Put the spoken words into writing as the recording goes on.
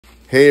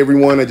Hey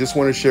everyone, I just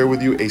want to share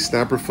with you a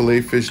snapper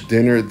fillet fish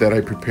dinner that I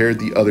prepared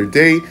the other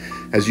day.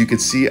 As you can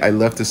see, I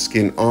left the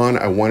skin on.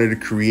 I wanted to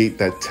create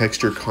that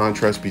texture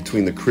contrast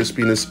between the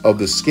crispiness of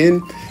the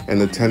skin and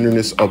the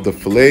tenderness of the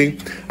fillet.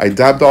 I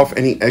dabbed off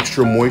any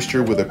extra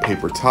moisture with a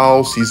paper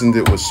towel, seasoned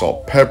it with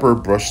salt, pepper,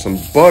 brushed some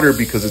butter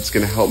because it's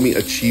going to help me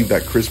achieve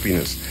that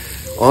crispiness.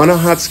 On a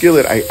hot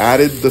skillet, I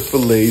added the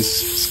fillets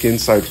skin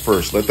side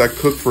first. Let that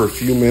cook for a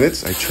few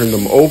minutes. I turned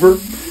them over,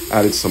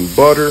 added some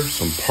butter,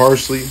 some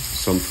parsley,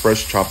 some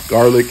fresh chopped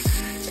garlic,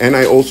 and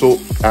I also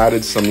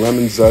added some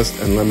lemon zest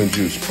and lemon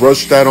juice.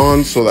 Brush that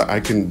on so that I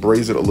can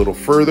braise it a little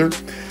further.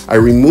 I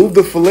removed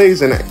the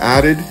fillets and I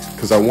added,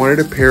 because I wanted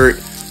to pair it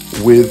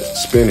with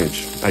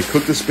spinach. I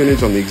cooked the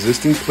spinach on the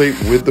existing plate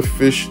with the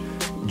fish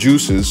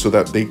juices so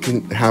that they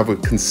can have a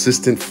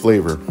consistent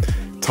flavor.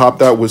 Top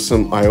that with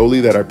some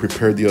aioli that I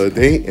prepared the other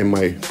day in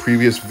my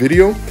previous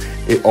video.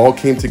 It all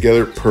came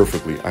together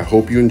perfectly. I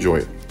hope you enjoy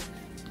it.